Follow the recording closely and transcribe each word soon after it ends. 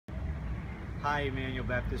Hi, Emmanuel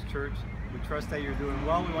Baptist Church. We trust that you're doing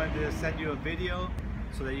well. We wanted to send you a video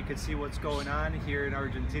so that you could see what's going on here in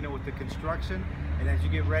Argentina with the construction. And as you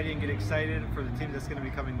get ready and get excited for the team that's going to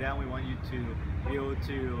be coming down, we want you to be able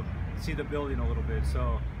to see the building a little bit.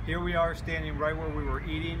 So here we are standing right where we were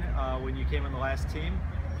eating when you came on the last team.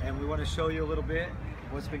 And we want to show you a little bit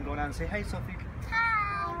what's been going on. Say hi, Sophie.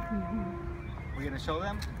 Hi. We're going to show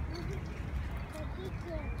them?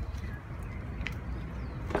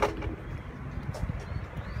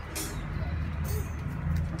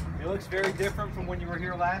 It looks very different from when you were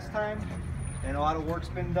here last time, and a lot of work's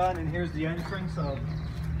been done. And here's the entrance of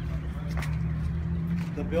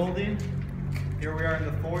the building. Here we are in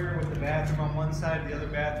the foyer with the bathroom on one side, the other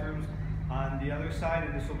bathrooms on the other side,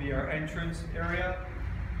 and this will be our entrance area.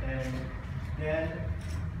 And then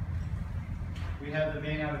we have the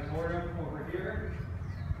main auditorium over here.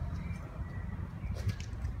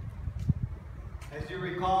 As you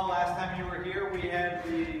recall, last time you were here,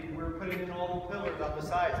 we were putting in all the pillars on the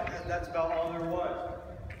sides. That's about all there was.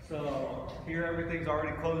 So here everything's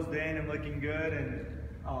already closed in and looking good, and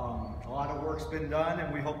a lot of work's been done,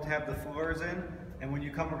 and we hope to have the floors in. And when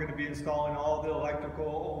you come, we're going to be installing all the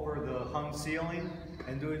electrical over the hung ceiling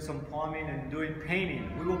and doing some plumbing and doing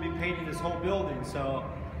painting. We will be painting this whole building, so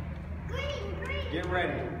get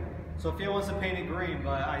ready. Sophia wants to paint it green,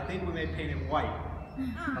 but I think we may paint it white.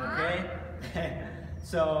 Okay?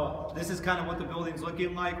 So this is kind of what the building's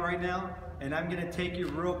looking like right now, and I'm going to take you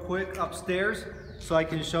real quick upstairs so I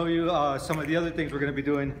can show you some of the other things we're going to be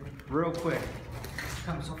doing real quick.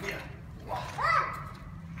 Come, Sophia.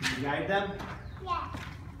 Can you guide them? Yeah.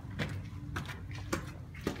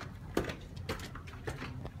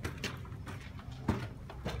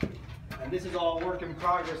 And this is all work in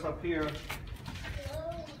progress up here.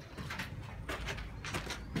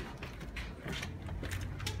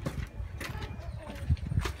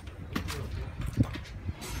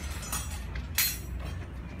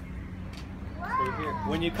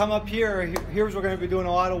 When you come up here, here's we're going to be doing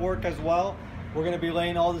a lot of work as well. We're going to be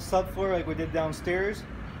laying all the subfloor like we did downstairs.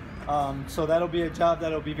 So that'll be a job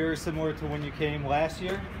that'll be very similar to when you came last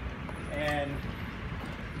year. And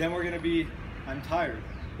then we're going to be, I'm tired.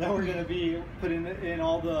 Then we're going to be putting in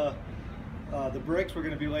all the bricks. We're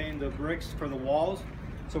going to be laying the bricks for the walls.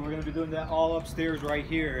 So we're going to be doing that all upstairs right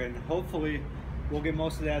here. And hopefully we'll get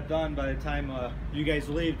most of that done by the time you guys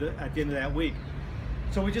leave at the end of that week.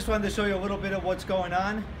 So we just wanted to show you a little bit of what's going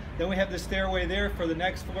on. Then we have the stairway there for the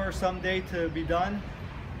next floor someday to be done.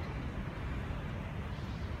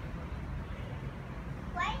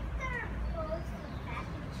 Why is there a closed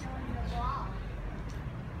package on the wall?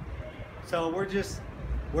 So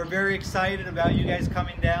we're very excited about you guys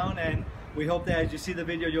coming down, and we hope that as you see the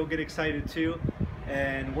video you'll get excited too.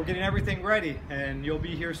 And we're getting everything ready, and you'll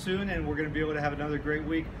be here soon, and we're going to be able to have another great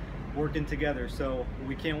week working together. So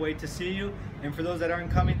we can't wait to see you. And for those that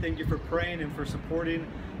aren't coming, thank you for praying and for supporting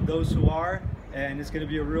those who are. And it's going to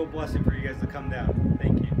be a real blessing for you guys to come down.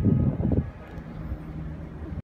 Thank you.